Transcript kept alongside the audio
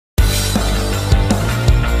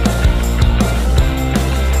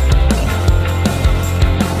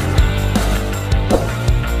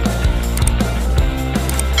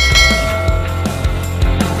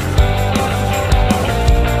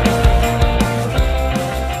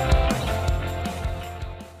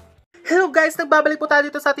nagbabalik po tayo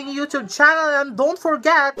dito sa ating YouTube channel and don't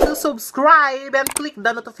forget to subscribe and click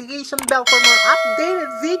the notification bell for more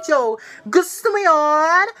updated video. Gusto mo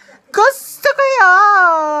yon? Gusto ko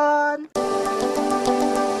yon!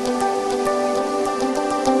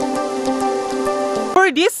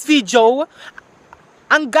 For this video,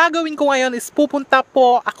 ang gagawin ko ngayon is pupunta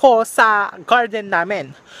po ako sa garden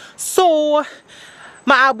namin. So,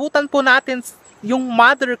 maabutan po natin yung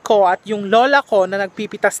mother ko at yung lola ko na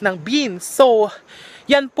nagpipitas ng beans. So,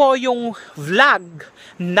 yan po yung vlog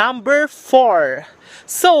number 4.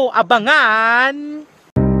 So, abangan!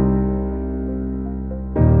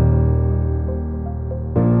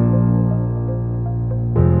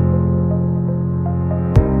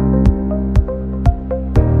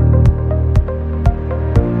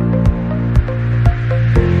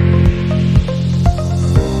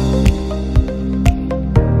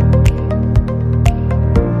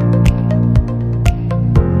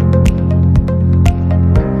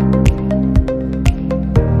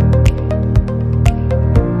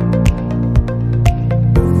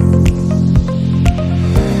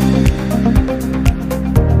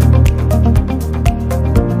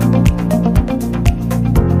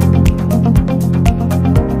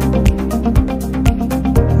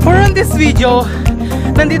 This video,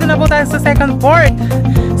 nandito na po tayo sa second part.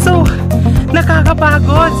 So,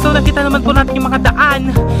 nakakapagod. So, nakita naman po natin yung mga daan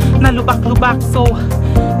na lubak-lubak. So,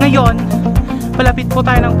 ngayon, palapit po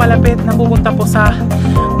tayo ng palapit na pupunta po sa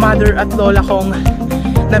mother at lola kong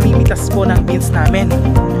namimitas po ng beans namin.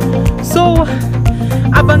 So,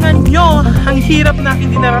 abangan nyo ang hirap na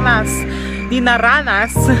aking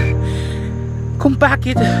dinaranas kung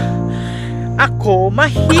bakit ako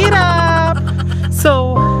mahirap.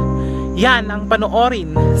 So, yan ang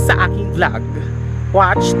panoorin sa aking vlog.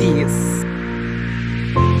 Watch this.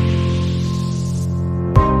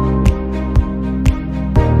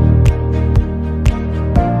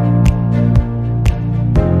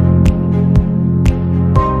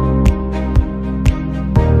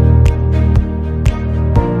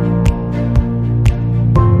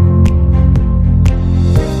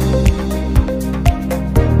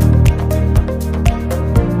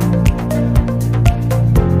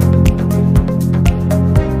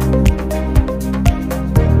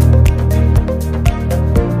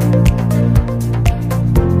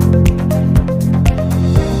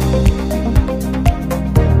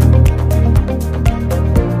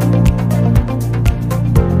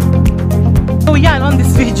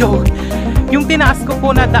 Video, yung tinaas ko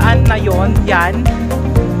po na daan na yon, yan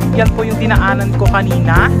po yung tinaanan ko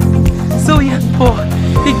kanina. So yan po,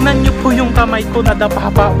 tignan nyo po yung kamay ko,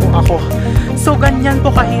 nadapa po ako. So ganyan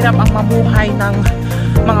po kahirap ang mamuhay ng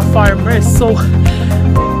mga farmers. So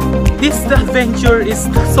this adventure is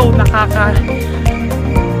so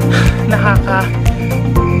nakakahirap.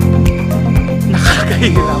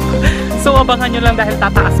 So abangan nyo lang dahil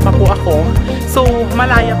tataas pa po ako. So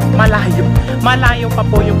malayo pa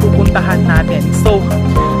po yung pupuntahan natin. So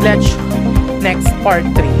let's next part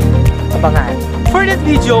 3. Abangan. For this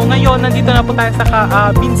video, ngayon nandito na po tayo sa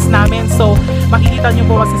beans namin. So makikita nyo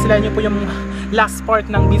po, masisilayan nyo po yung last part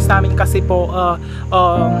ng beans namin kasi po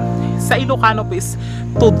sa Ilocano po is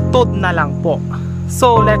tudtod na lang po.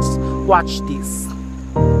 So let's watch this.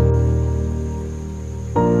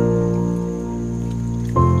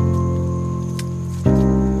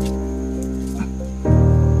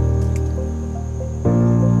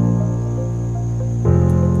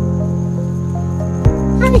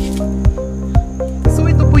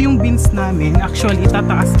 Namin. Actually,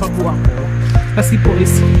 tataas pa po ako kasi po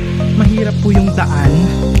is mahirap po yung daan.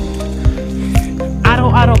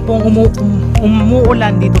 Araw-araw pong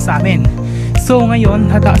umuulan dito sa amin. So ngayon,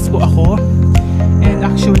 tataas po ako and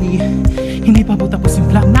actually, hindi pa po tapos yung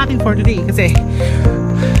vlog natin for today kasi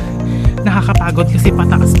nakakapagod kasi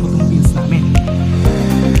pataas po itong beans namin.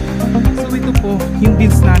 So ito po yung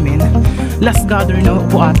beans namin. Last gather na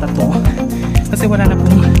po ata to kasi wala na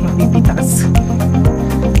pong mapipitas.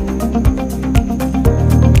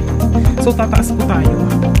 So tataas po tayo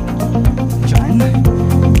dyan.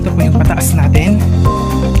 Ito po yung pataas natin.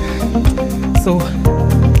 So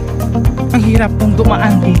ang hirap pong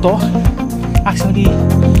dumaan dito. Actually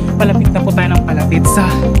palapit na po tayo ng palapit sa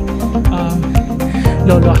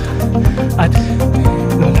lolo at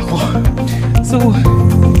lola ko. So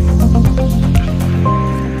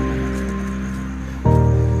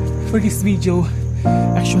for this video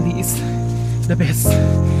actually is the best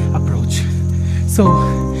approach. So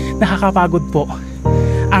nakakapagod po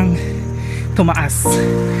ang tumaas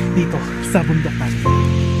dito sa bundok natin.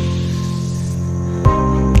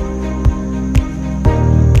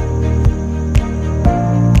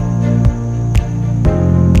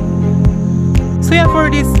 So yeah,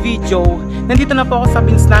 for this video, nandito na po ako sa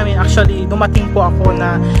bins namin. Actually, dumating po ako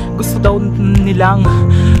na gusto daw nilang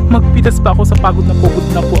magpitas pa ako sa pagod na po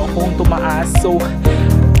akong tumaas. So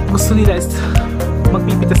gusto nila is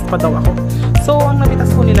magpipitas pa daw ako. So ang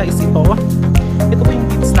napitas po nila is ito. Ito po yung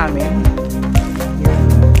bins namin.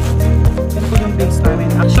 Yan po yung bins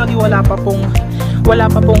namin. Actually wala pa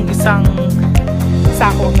pong isang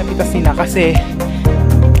sako na pitas nila kasi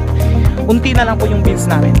unti na lang po yung bins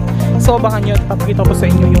namin. So abangan nyo, papakita ko sa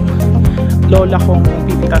inyo yung lola kong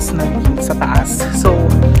pipitas na sa taas. So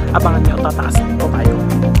abangan nyo, tataas po tayo.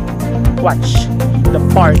 Watch the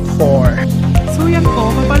part 4. So yan po,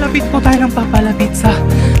 papalapit po tayo ng papalapit sa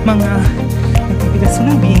mga nagpipitas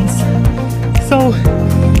ng beans. So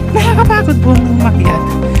nakakapagod po ng makiat.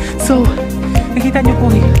 So nakita nyo po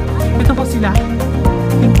ito po sila.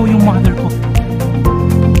 Yan po yung mother ko.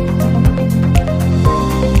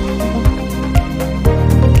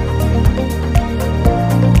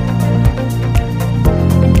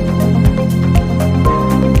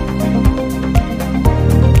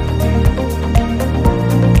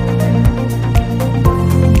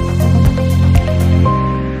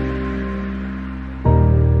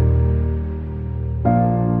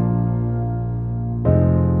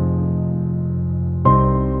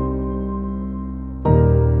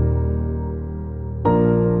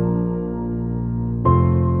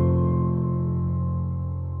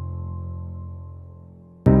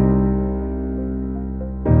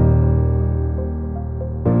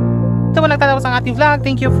 Ito na nagtatapos ang ating vlog.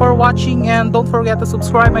 Thank you for watching and don't forget to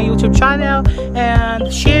subscribe my YouTube channel and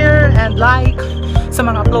share and like sa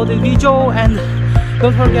mga uploaded video and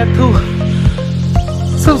don't forget to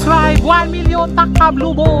subscribe. 1 million takab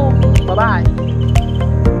lubong. Bye bye.